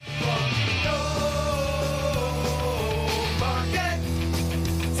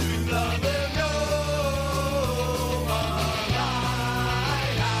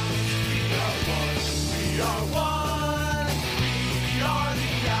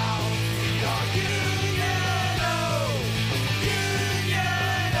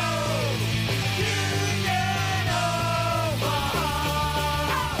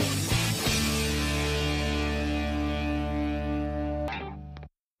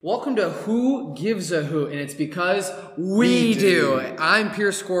Welcome to Who Gives a Hoot, and it's because we do. I'm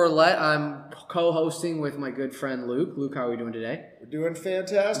Pierce Scorlett. I'm co-hosting with my good friend Luke. Luke, how are we doing today? We're doing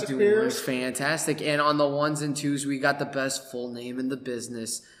fantastic, Pierce. Fantastic. And on the ones and twos, we got the best full name in the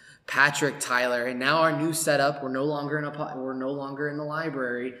business, Patrick Tyler. And now our new setup, we're no longer in the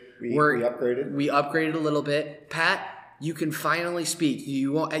library. We upgraded. We upgraded a little bit. Pat, you can finally speak.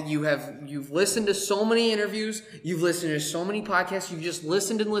 You've listened to so many interviews. You've listened to so many podcasts. You've just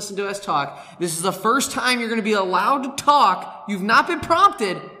listened to us talk. This is the first time you're going to be allowed to talk. You've not been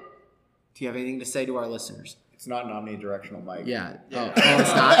prompted. Do you have anything to say to our listeners? It's not an omnidirectional mic. Yeah. Oh,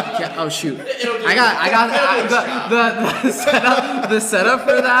 it's not. Oh shoot. I got the setup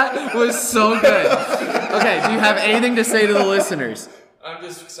for that was so good. Okay. Do you have anything to say to the listeners? I'm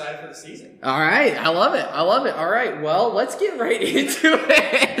just excited for the season. All right. I love it. All right. Well, let's get right into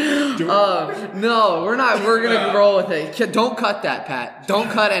it. No, we're not. We're going to roll with it. Don't cut that, Pat.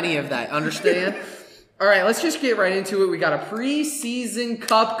 Don't cut any of that. Understand? All right. Let's just get right into it. We got a preseason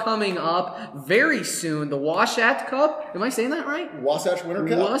cup coming up very soon. The Wasatch Cup. Am I saying that right? Wasatch Winter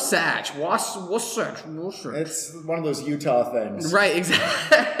Cup? Wasatch. It's one of those Utah things. Right,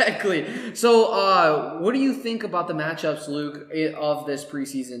 exactly. So, what do you think about the matchups, Luke, of this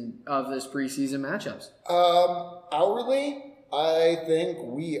preseason matchups? Hourly, I think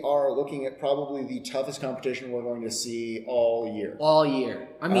we are looking at probably the toughest competition we're going to see all year. All year.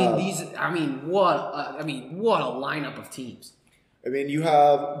 What a lineup of teams. I mean, you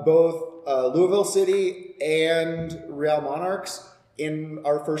have both Louisville City and Real Monarchs in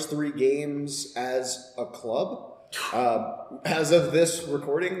our first three games as a club. As of this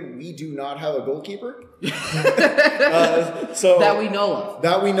recording, we do not have a goalkeeper. So that we know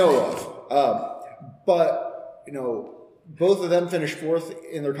of. But, both of them finished fourth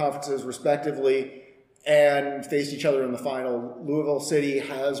in their conferences respectively and faced each other in the final. Louisville City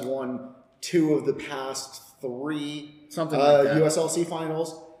has won 2 of the past 3 USLC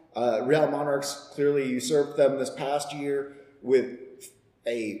finals. Real Monarchs clearly usurped them this past year with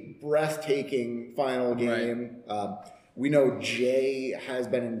a breathtaking final game. Right. We know Jay has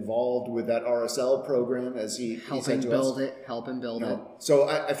been involved with that RSL program as he said to us. Help him build it. So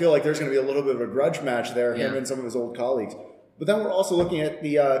I feel like there's going to be a little bit of a grudge match there, him and some of his old colleagues. But then we're also looking at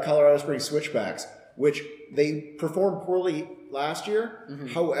the Colorado Springs Switchbacks, which they performed poorly last year. Mm-hmm.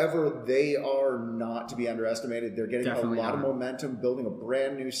 However, they are not to be underestimated. They're getting a lot of momentum, building a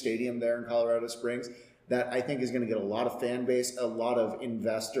brand new stadium there in Colorado Springs that I think is going to get a lot of fan base, a lot of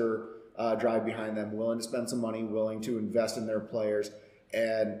investor drive behind them, willing to spend some money, willing to invest in their players,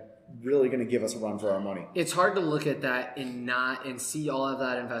 and really going to give us a run for our money. It's hard to look at that and see all of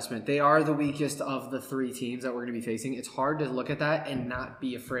that investment. They are the weakest of the 3 teams that we're going to be facing. It's hard to look at that and not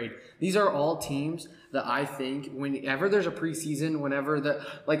be afraid. These are all teams that I think whenever there's a preseason,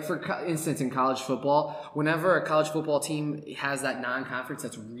 for instance in college football, whenever a college football team has that non-conference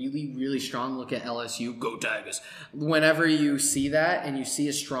that's really, really strong, look at LSU, go Tigers. Whenever you see that and you see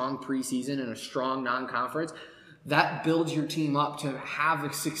a strong preseason and a strong non-conference, that builds your team up to have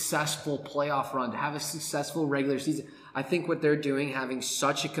a successful playoff run, to have a successful regular season. I think what they're doing, having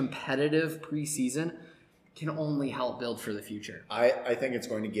such a competitive preseason, can only help build for the future. I think it's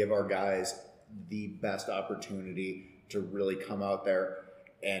going to give our guys the best opportunity to really come out there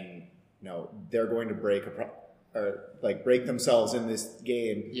and, they're going to break themselves in this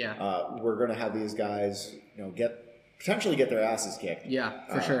game. Yeah. We're going to have these guys, potentially get their asses kicked. Yeah,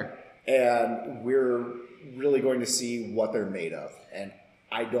 for sure. And we're really going to see what they're made of. And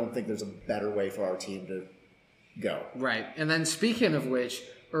I don't think there's a better way for our team to go. Right. And then speaking of which,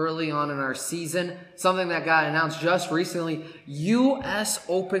 early on in our season, something that got announced just recently, U.S.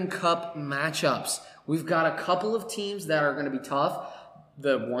 Open Cup matchups. We've got a couple of teams that are going to be tough.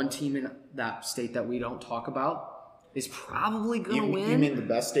 The one team in that state that we don't talk about is probably going to win. You mean the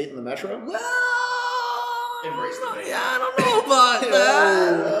best state in the metro? Well, I don't know about that.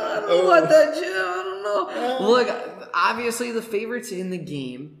 I don't know about that, Jim. I don't know. Look, obviously the favorites in the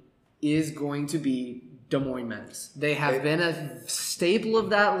game is going to be Des Moines Men's. They have been a staple of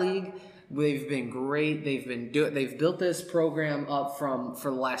that league. They've been great. They've built this program up for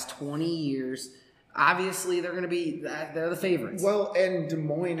the last 20 years. Obviously, they're the favorites. Well, and Des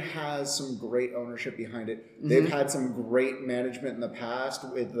Moines has some great ownership behind it. Mm-hmm. They've had some great management in the past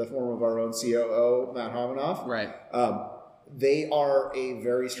with the form of our own COO, Matt Homanoff. Right. They are a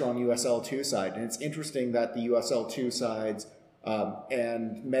very strong USL2 side. And it's interesting that the USL2 sides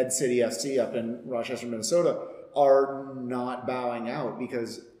and Med City FC up in Rochester, Minnesota are not bowing out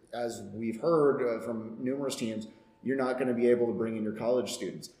because, as we've heard from numerous teams, you're not going to be able to bring in your college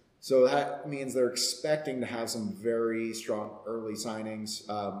students. So that means they're expecting to have some very strong early signings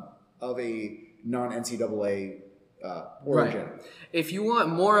of a non-NCAA origin. Right. If you want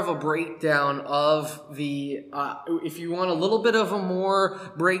more of a breakdown of the, if you want a little bit of a more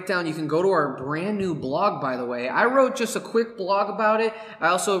breakdown, you can go to our brand new blog, by the way. I wrote just a quick blog about it. I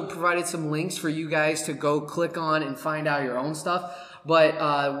also provided some links for you guys to go click on and find out your own stuff.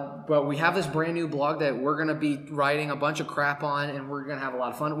 But we have this brand new blog that we're gonna be writing a bunch of crap on, and we're gonna have a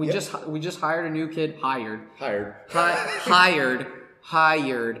lot of fun. We just hired a new kid. Hired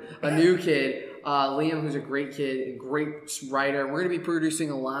a new kid. Liam, who's a great kid, a great writer. We're going to be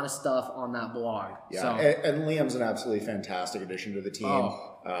producing a lot of stuff on that blog. Yeah, so. and Liam's an absolutely fantastic addition to the team.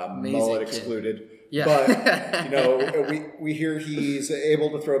 Mullet excluded. Yeah. But, we hear he's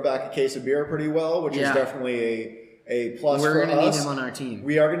able to throw back a case of beer pretty well, which is definitely a plus for us. We're going to need him on our team.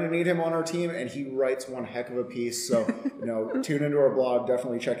 We are going to need him on our team, and he writes one heck of a piece. So, tune into our blog.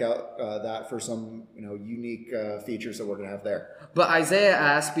 Definitely check out that for some, unique features that we're going to have there. But Isaiah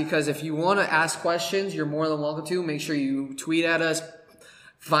asked, because if you want to ask questions, you're more than welcome to. Make sure you tweet at us.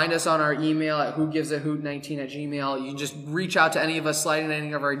 Find us on our email at whogivesahoot19@gmail. You can just reach out to any of us, slide in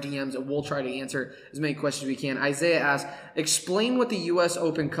any of our DMs, and we'll try to answer as many questions as we can. Isaiah asked, explain what the U.S.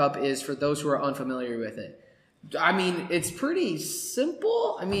 Open Cup is for those who are unfamiliar with it. I mean, it's pretty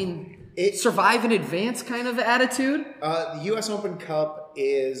simple. I mean, survive in advance kind of attitude. The U.S. Open Cup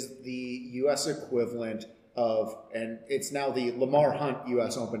is the U.S. equivalent of, and it's now the Lamar Hunt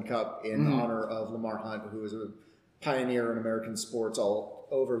U.S. Open Cup in honor of Lamar Hunt, who is a pioneer in American sports all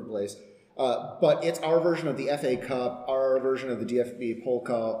over the place. But it's our version of the FA Cup, our version of the DFB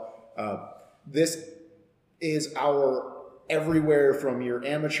Polka. This is our everywhere from your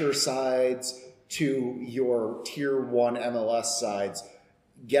amateur sides to your tier 1 MLS sides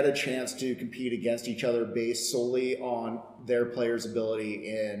get a chance to compete against each other based solely on their players' ability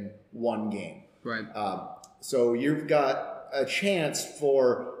in one game. Right. So you've got a chance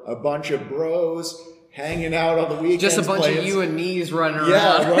for a bunch of bros hanging out on the weekends. Just a bunch of you and me's running around.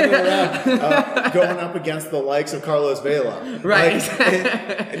 Yeah, running around, going up against the likes of Carlos Vela. Right.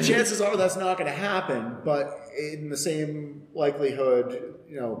 And chances are that's not going to happen, but in the same likelihood,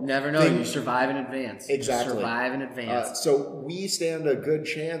 never know. You survive in advance. Exactly. Survive in advance. So we stand a good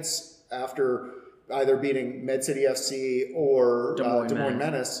chance after either beating Med City FC or Des Moines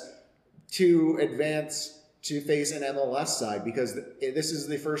Menace to advance to face an MLS side, because this is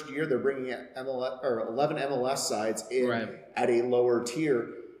the first year they're bringing 11 MLS sides in at a lower tier.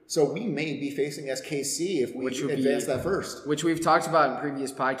 So we may be facing SKC if we advance that first. Which we've talked about in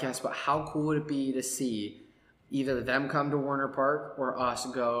previous podcasts, but how cool would it be to see either them come to Warner Park or us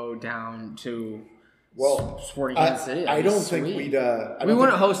go down to Sporting Kansas City? I don't think we'd... we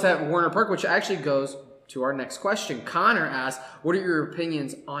wouldn't host at Warner Park, which actually goes to our next question. Connor asked, what are your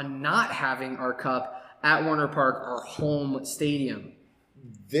opinions on not having our cup at Warner Park, our home stadium?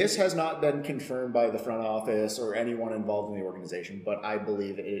 This has not been confirmed by the front office or anyone involved in the organization, but I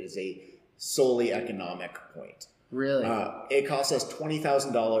believe it is a solely economic point. Really? It costs us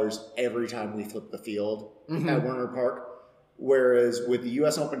 $20,000 every time we flip the field at Warner Park, whereas with the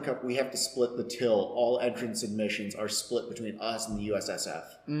U.S. Open Cup, we have to split the till. All entrance admissions are split between us and the USSF.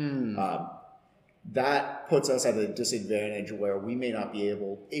 That puts us at a disadvantage where we may not be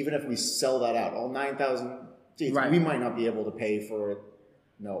able, even if we sell that out, all 9,000 seats, we might not be able to pay for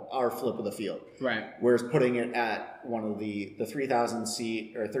our flip of the field. Right. Whereas putting it at one of the 3,000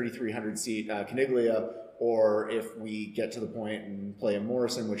 seat or 3,300 seat Caniglia, or if we get to the point and play in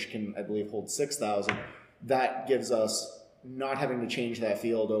Morrison, which can, I believe, hold 6,000, that gives us not having to change that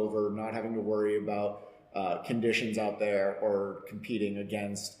field over, not having to worry about conditions out there or competing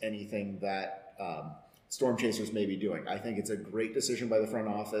against anything that Storm Chasers may be doing. I think it's a great decision by the front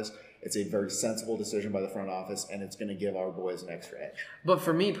office. It's a very sensible decision by the front office, and it's going to give our boys an extra edge. But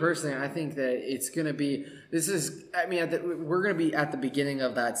for me personally, I think that it's going to be – we're going to be at the beginning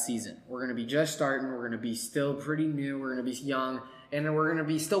of that season. We're going to be just starting. We're going to be still pretty new. We're going to be young. And then we're going to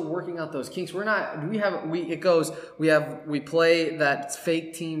be still working out those kinks. We play that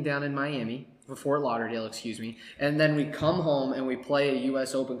fake team down in Miami, Fort Lauderdale, and then we come home and we play a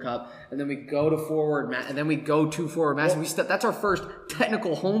U.S. Open Cup, and then we go to Forward Mass. That's our first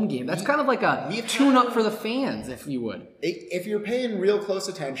technical home game. That's kind of like a tune-up for the fans, if you would. If you're paying real close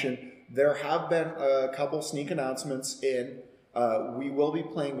attention, there have been a couple sneak announcements in. We will be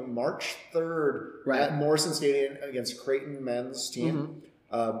playing March 3rd at Morrison Stadium against Creighton men's team.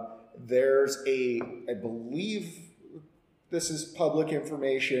 There's I believe this is public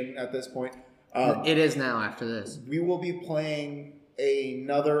information at this point. It is now after this. We will be playing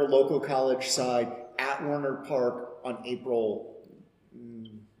another local college side at Warner Park on April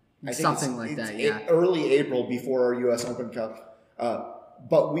I think something like that. Yeah, early April before our U.S. Open Cup.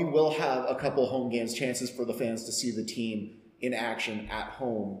 But we will have a couple home games, chances for the fans to see the team in action at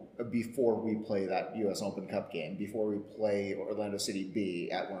home before we play that U.S. Open Cup game, before we play Orlando City B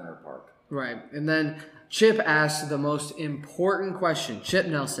at Werner Park. Right. And then Chip asked the most important question. Chip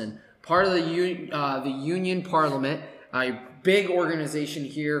Nelson, part of the Union Parliament, a big organization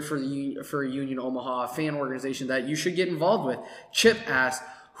here for Union Omaha, a fan organization that you should get involved with. Chip asked,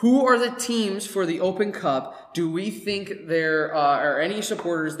 who are the teams for the Open Cup? Do we think there are any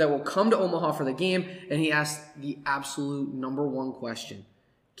supporters that will come to Omaha for the game? And he asked the absolute number one question.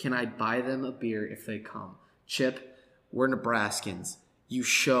 Can I buy them a beer if they come? Chip, we're Nebraskans. You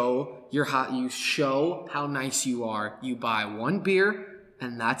show you're hot. You show how nice you are. You buy one beer,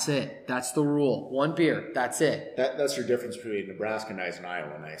 and that's it. That's the rule. One beer. That's it. That's your difference between Nebraska nice and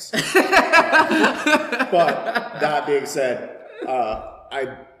Iowa nice. But that being said,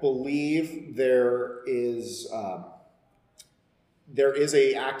 I believe there is a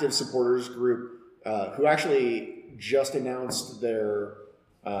active supporters group who actually just announced their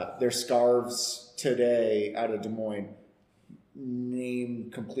scarves today out of Des Moines. Name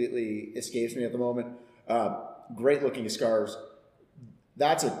completely escapes me at the moment. Great looking scarves.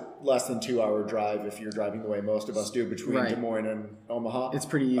 That's a less than 2 hour drive if you're driving the way most of us do between Des Moines and Omaha. It's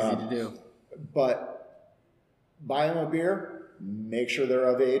pretty easy to do. But buy them a beer. Make sure they're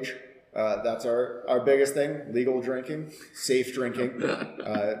of age. That's our biggest thing. Legal drinking, safe drinking,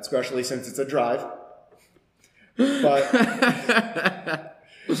 especially since it's a drive. But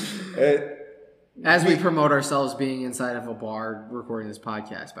as we promote ourselves being inside of a bar recording this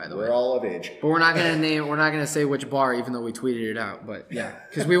podcast, by the way. We're all of age. But we're not gonna say which bar, even though we tweeted it out. But yeah,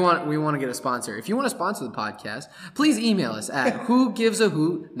 because we want to get a sponsor. If you want to sponsor the podcast, please email us at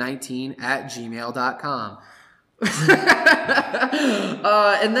whogivesahoot19@gmail.com.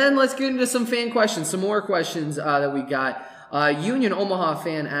 And then let's get into some fan questions, some more questions that we got. Union Omaha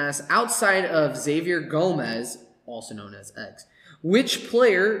fan asks, outside of Xavier Gomez, also known as X, which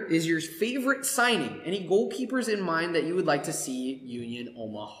player is your favorite signing? Any goalkeepers in mind that you would like to see Union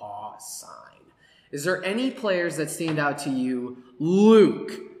Omaha sign? Is there any players that stand out to you,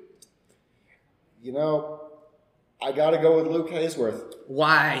 Luke? You know, I got to go with Luke Haysworth.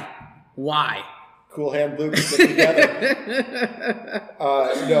 Why? Cool hand Luke stick together.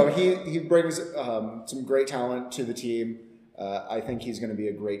 No, he brings some great talent to the team. I think he's going to be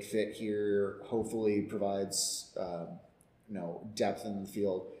a great fit here. Hopefully provides depth in the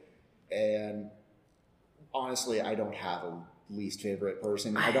field. And honestly, I don't have a least favorite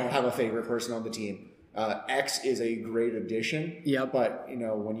person. I don't have a favorite person on the team. X is a great addition. Yeah. But,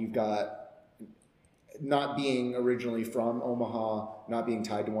 when you've got not being originally from Omaha, not being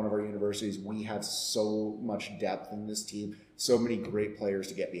tied to one of our universities, we have so much depth in this team, so many great players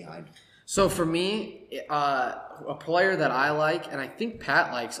to get behind. So for me, a player that I like, and I think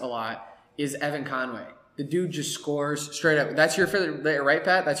Pat likes a lot, is Evan Conway. The dude just scores straight up. That's your favorite, right,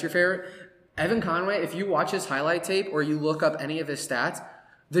 Pat? That's your favorite? Evan Conway, if you watch his highlight tape or you look up any of his stats,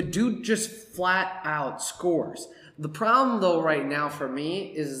 the dude just flat out scores. The problem, though, right now for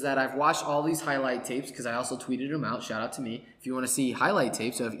me is that I've watched all these highlight tapes because I also tweeted them out. Shout out to me. If you want to see highlight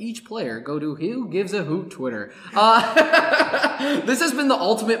tapes of each player, go to Who Gives a Hoot Twitter. This has been the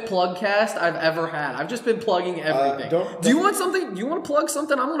ultimate plug cast I've ever had. I've just been plugging everything. Do you want something? Do you want to plug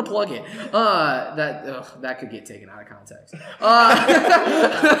something? I'm going to plug it. That could get taken out of context.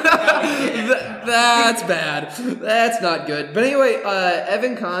 That's bad. That's not good. But anyway,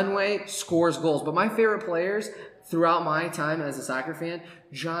 Evan Conway scores goals. But my favorite players throughout my time as a soccer fan,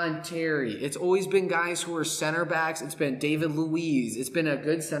 John Terry. It's always been guys who are center backs. It's been David Luiz. It's been a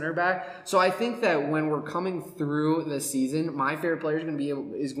good center back. So I think that when we're coming through the season, my favorite player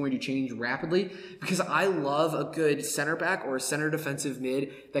is going to change rapidly because I love a good center back or a center defensive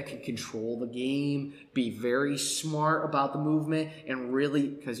mid that can control the game, be very smart about the movement, and really,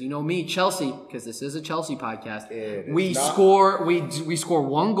 because you know me, Chelsea, because this is a Chelsea podcast, we score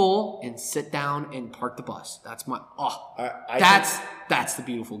one goal and sit down and park the bus. That's my that's the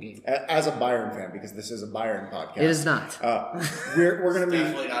beautiful game. As a Bayern fan, because this is a Bayern podcast. It is not. We're going to be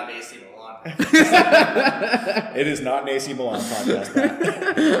definitely not an AC Milan. It is not an AC Milan podcast.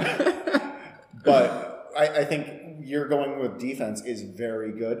 But I think you're going with defense is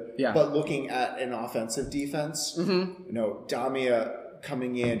very good. Yeah. But looking at an offensive defense, Damia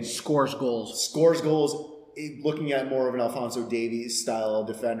coming in scores goals. Looking at more of an Alphonso Davies style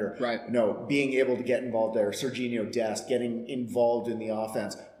defender. Right. Being able to get involved there. Serginho Dest getting involved in the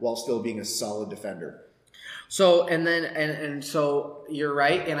offense while still being a solid defender. So, and so you're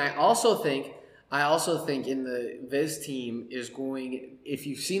right. And I also think I also think this team is going, if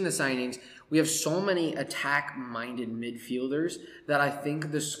you've seen the signings, we have so many attack-minded midfielders that I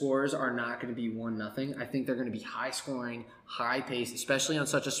think the scores are not going to be 1-0. I think they're going to be high-scoring, high-paced, especially on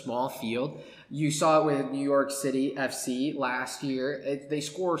such a small field. You saw it with New York City FC last year. They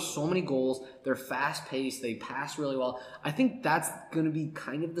score so many goals. They're fast-paced. They pass really well. I think that's going to be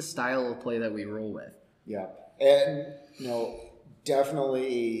kind of the style of play that we roll with. Yeah. And,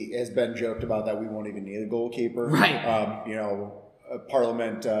 definitely has been joked about that we won't even need a goalkeeper. Right.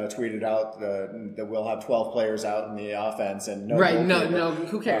 Parliament tweeted out that we'll have 12 players out in the offense and no right. goalkeeper. No,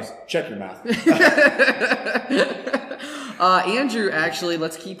 who cares? Check your math. Andrew, actually,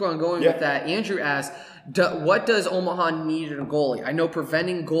 let's keep on going with that. Andrew asked, what does Omaha need in a goalie? I know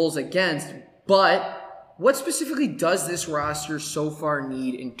preventing goals against, but what specifically does this roster so far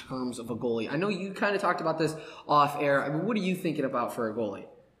need in terms of a goalie? I know you kind of talked about this off air. I mean, what are you thinking about for a goalie?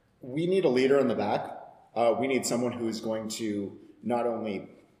 We need a leader in the back. We need someone who's going to not only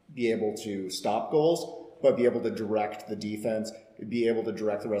be able to stop goals, but be able to direct the defense, be able to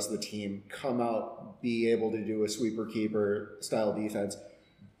direct the rest of the team, come out, be able to do a sweeper keeper style defense,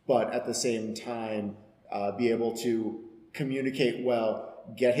 but at the same time, be able to communicate well,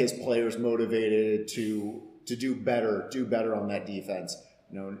 get his players motivated to do better on that defense.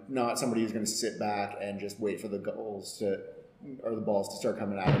 Not somebody who's going to sit back and just wait for the balls to start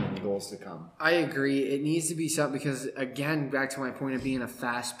coming at him and the goals to come. I agree. It needs to be something because, again, back to my point of being a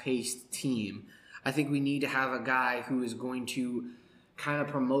fast-paced team, I think we need to have a guy who is going to kind of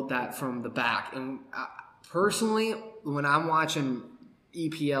promote that from the back. And personally, when I'm watching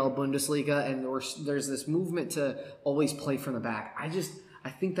EPL, Bundesliga, and there's this movement to always play from the back, I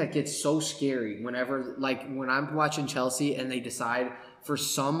think that gets so scary whenever, when I'm watching Chelsea and they decide for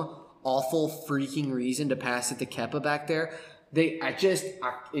some awful freaking reason to pass it to Kepa back there, I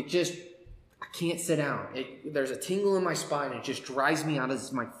can't sit down. There's a tingle in my spine. It just drives me out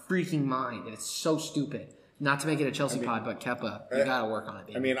of my freaking mind, and it's so stupid. Not to make it a Chelsea pod, but Kepa, you gotta work on it,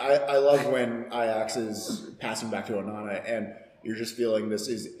 baby. I mean, I love when Ajax is passing back to Onana, and you're just feeling this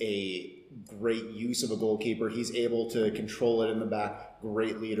is a great use of a goalkeeper. He's able to control it in the back.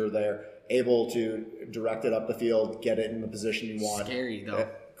 Great leader there. Able to direct it up the field, get it in the position you want. Scary, though.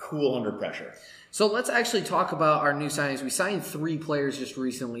 Cool under pressure. So let's actually talk about our new signings. We signed 3 players just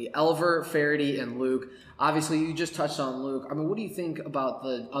recently, Elver, Faraday, and Luke. Obviously, you just touched on Luke. I mean, what do you think about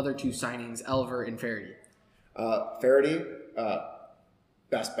the other 2 signings, Elver and Faraday? Faraday,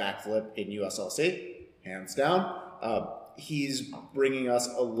 best backflip in USLC, hands down. He's bringing us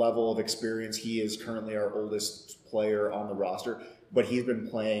a level of experience. He is currently our oldest player on the roster, but he's been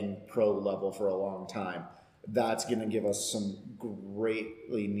playing pro level for a long time. That's going to give us some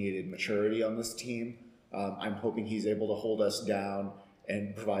greatly needed maturity on this team. I'm hoping he's able to hold us down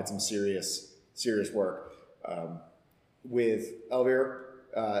and provide some serious work. With Elvir,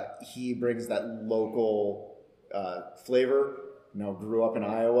 he brings that local flavor. Grew up in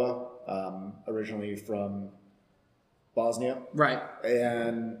Iowa, originally from Bosnia. Right.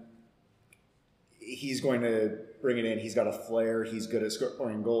 And he's going to bring it in. He's got a flair. He's good at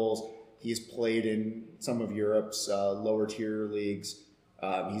scoring goals. He's played in some of Europe's lower tier leagues.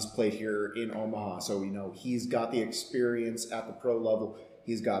 He's played here in Omaha, so we know he's got the experience at the pro level.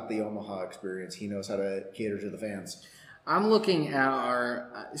 He's got the Omaha experience. He knows how to cater to the fans. I'm looking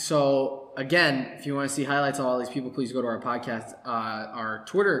at so again, if you want to see highlights of all these people, please go to our podcast, our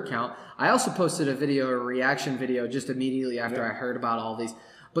Twitter account. I also posted a reaction video just immediately after I heard about all these.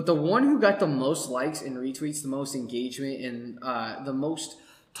 But the one who got the most likes and retweets, the most engagement, and the most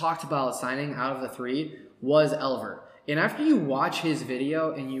talked about signing out of the 3 was Elver. And after you watch his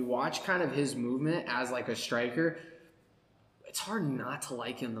video and you watch kind of his movement as like a striker, it's hard not to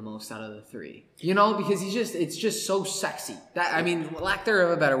like him the most out of the 3. Because it's just so sexy. Lack there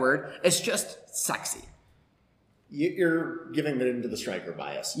of a better word, it's just sexy. You're giving it into the striker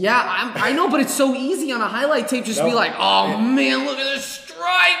bias. Yeah, I know, but it's so easy on a highlight tape just to be like, oh man, look at this striker!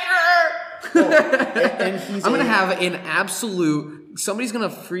 I'm going to have an absolute... Somebody's going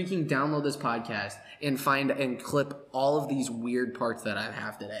to freaking download this podcast and find and clip all of these weird parts that I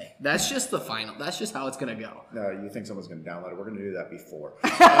have today. That's just the final. That's just how it's going to go. No, you think someone's going to download it. We're going to do that before.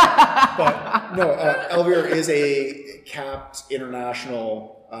 Elvir is a capped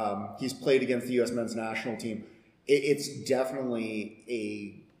international. He's played against the U.S. men's national team. It's definitely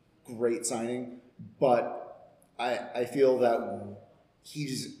a great signing, but I feel that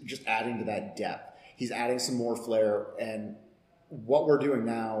he's just adding to that depth. He's adding some more flair, and what we're doing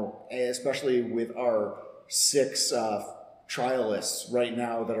now, especially with our 6 trialists right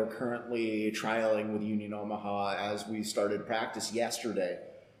now that are currently trialing with Union Omaha as we started practice yesterday,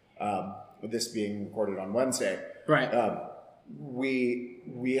 with this being recorded on Wednesday. Right.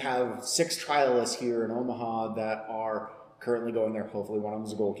 We have 6 trialists here in Omaha that are currently going there. Hopefully one of them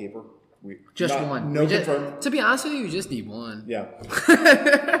is a goalkeeper. One. No confirmed. To be honest with you, you just need one. Yeah.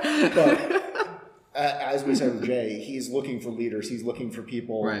 But as we said with Jay, he's looking for leaders. He's looking for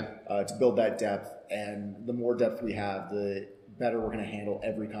people to build that depth. And the more depth we have, the better we're going to handle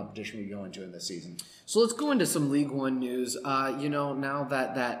every competition we go into in this season. So let's go into some League One news. Now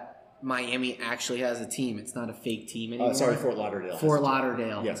that Miami actually has a team, it's not a fake team anymore. Fort Lauderdale. Fort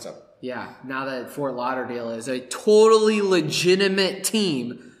Lauderdale. Yes, so. Yeah, now that Fort Lauderdale is a totally legitimate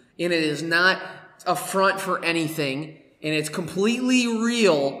team, and it is not a front for anything, and it's completely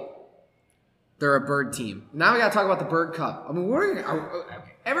real. They're a bird team. Now we got to talk about the Bird Cup. I mean,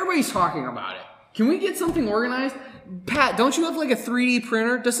 everybody's talking about it. Can we get something organized? Pat, don't you have like a 3D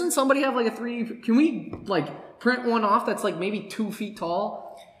printer? Doesn't somebody have like a 3D? Can we like print one off that's like maybe 2 feet tall?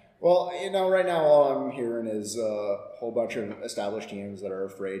 Well, right now all I'm hearing is a whole bunch of established teams that are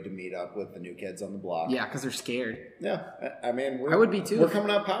afraid to meet up with the new kids on the block. Yeah, because they're scared. Yeah, I mean, I would be too. We're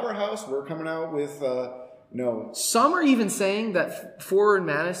coming out powerhouse. We're coming out with Some are even saying that Forward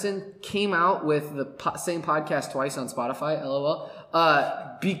Madison came out with the same podcast twice on Spotify, LOL,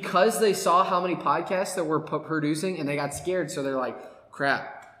 because they saw how many podcasts that we're producing and they got scared. So they're like,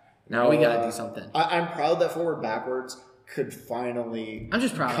 crap, now we got to do something. I'm proud that Forward Backwards could finally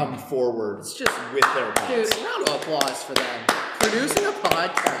come forward with their podcast. Dude, round of applause for them. Producing a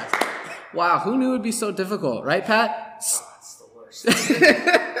podcast. Wow, who knew it would be so difficult, right, Pat? It's the worst.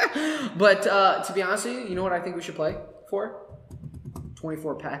 But to be honest with you, you know what I think we should play for?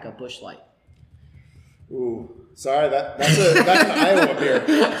 24 pack of Busch Light. Ooh, sorry, that's an Iowa beer.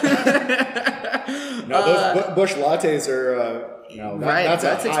 No, those Busch lattes are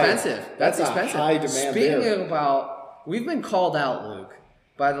that's expensive. That's expensive. High demand beer. Speaking about, we've been called out, Luke,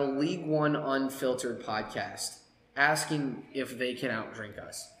 by the League One Unfiltered podcast, asking if they can outdrink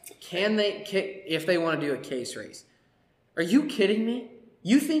us. Can they? If they want to do a case race? Are you kidding me?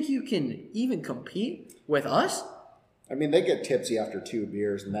 You think you can even compete with us? I mean, they get tipsy after 2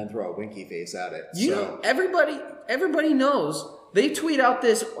 beers and then throw a winky face at it. Everybody knows. They tweeted out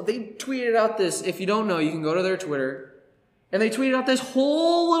this. If you don't know, you can go to their Twitter, and they tweeted out this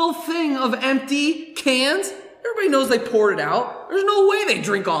whole little thing of empty cans. Everybody knows they poured it out. There's no way they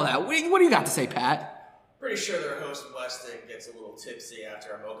drink all that. What do you got to say, Pat? Pretty sure their host Weston gets a little tipsy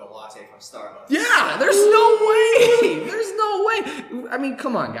after a mocha latte from Starbucks. Yeah, there's no way. There's no way. I mean,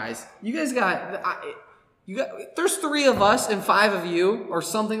 come on, guys. You guys got. There's 3 of us and 5 of you, or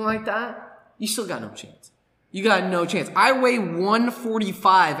something like that. You still got no chance. You got no chance. I weigh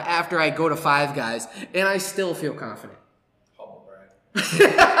 145 after I go to 5 Guys, and I still feel confident. Humble brag.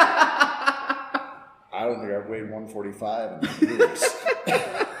 I don't think I've weighed 145 in years.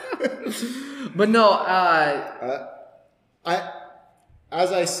 But no,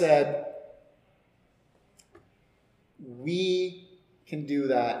 as I said, we can do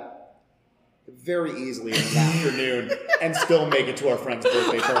that very easily in the afternoon and still make it to our friend's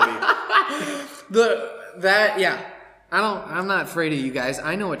birthday party. I'm not afraid of you guys.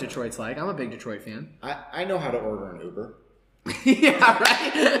 I know what Detroit's like. I'm a big Detroit fan. I know how to order an Uber. Yeah,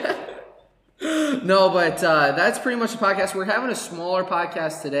 right? No, but that's pretty much the podcast. We're having a smaller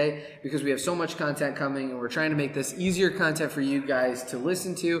podcast today because we have so much content coming, and we're trying to make this easier content for you guys to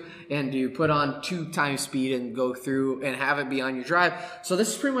listen to and to put on 2 times speed and go through and have it be on your drive. So this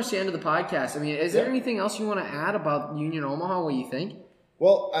is pretty much the end of the podcast. I mean, is there anything else you want to add about Union Omaha? What do you think?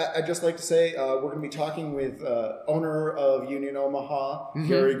 Well, I'd just like to say we're going to be talking with owner of Union Omaha,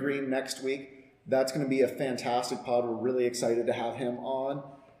 Gary Green, next week. That's going to be a fantastic pod. We're really excited to have him on.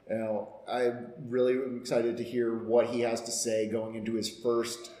 I'm really excited to hear what he has to say going into his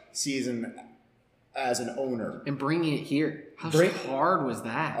first season as an owner. And bringing it here. How hard was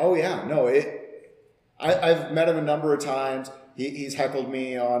that? Oh, yeah. No, I've met him a number of times. He's heckled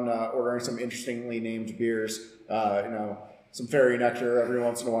me on ordering some interestingly named beers. Some fairy nectar every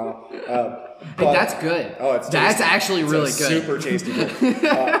once in a while. Hey, that's good. Oh, it's tasty. That's actually really good. Super tasty.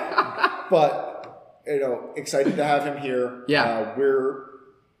 But excited to have him here. Yeah.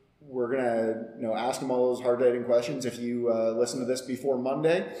 We're gonna ask him all those hard-hitting questions. If you listen to this before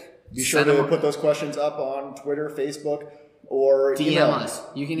Monday, be sure to put those questions up on Twitter, Facebook, or DM us.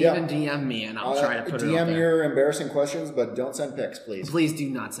 You can even DM me, and I'll try to put it up there. DM your embarrassing questions, but don't send pics, please. Please do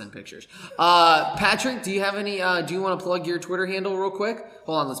not send pictures. Patrick, do you have any? Do you want to plug your Twitter handle real quick?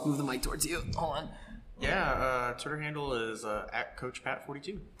 Hold on, let's move the mic towards you. Hold on. Yeah, Twitter handle is at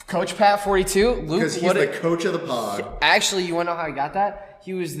CoachPat42. Coach Pat 42. Luke, Because he's the coach of the pod. Actually, you want to know how I got that?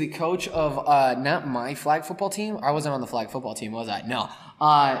 He was the coach of not my flag football team. I wasn't on the flag football team, was I? No.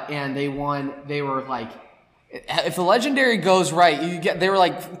 And they won. They were like, if the legendary goes right, they were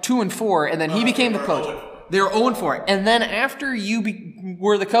like 2-4, and then he became the coach. They were 0-4, and then after you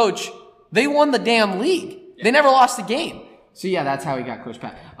were the coach, they won the damn league. They never lost a game. So yeah, that's how he got Coach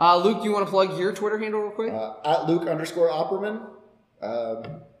Pat. Luke, you want to plug your Twitter handle real quick? At Luke_Opperman.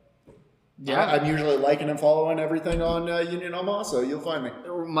 Yeah. I'm usually liking and following everything on Union Omaha, so you'll find me.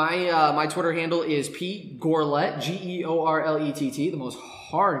 My Twitter handle is Pete Gourlett, Georlett, the most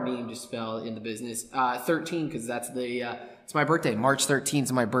hard name to spell in the business. 13, because that's it's my birthday. March 13th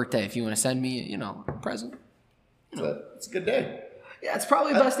is my birthday. If you want to send me, a present. It's a good day. Yeah, it's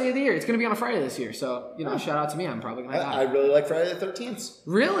probably the best day of the year. It's going to be on a Friday this year, so shout out to me. I'm probably going to I really like Friday the 13th.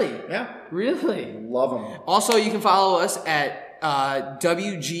 Really? Yeah. Really? Love them. Also, you can follow us at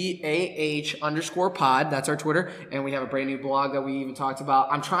WGAH_pod. That's our Twitter. And we have a brand new blog that we even talked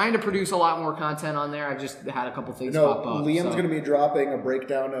about. I'm trying to produce a lot more content on there. I've just had a couple things pop up. Liam's going to be dropping a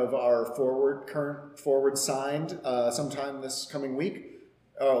breakdown of our current forward signed sometime this coming week.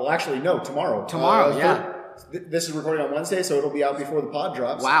 Actually, no, tomorrow. Tomorrow, yeah. This is recording on Wednesday, so it'll be out before the pod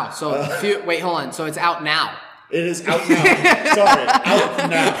drops. Wow. So, wait, hold on. So it's out now. It is out now. Sorry, out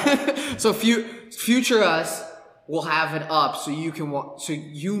now. So future us will have it up, so you can.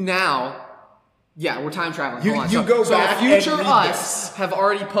 Yeah, we're time traveling. Hold on. You go back. So future and read us this. have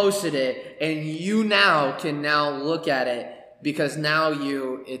already posted it, and you now can look at it because now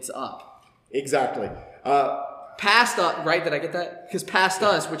it's up. Exactly. Past us, right? Did I get that? Because past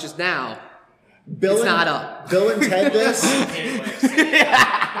us, which is now. It's not up. Bill and Ted this.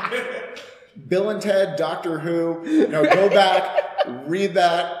 Bill and Ted, Doctor Who. Go back, read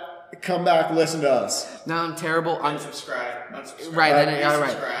that, come back, listen to us. No, I'm terrible. Unsubscribe. Right.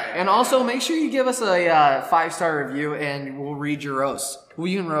 And also, make sure you give us a 5-star review, and we'll read your roast. Well,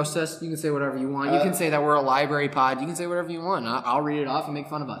 you can roast us. You can say whatever you want. You can say that we're a library pod. You can say whatever you want. I'll read it off and make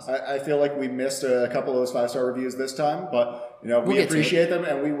fun of us. I feel like we missed a couple of those 5-star reviews this time, but we appreciate them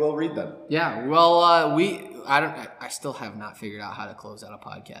and we will read them. Yeah. Well, I still have not figured out how to close out a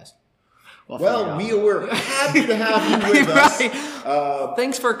podcast. Well, we were happy to have you with us.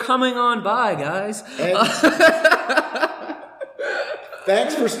 Thanks for coming on by, guys.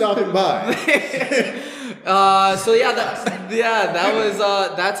 Thanks for stopping by. That's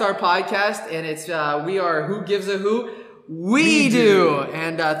our podcast, and it's we are Who Gives a Who? We do.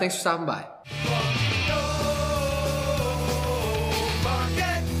 And thanks for stopping by.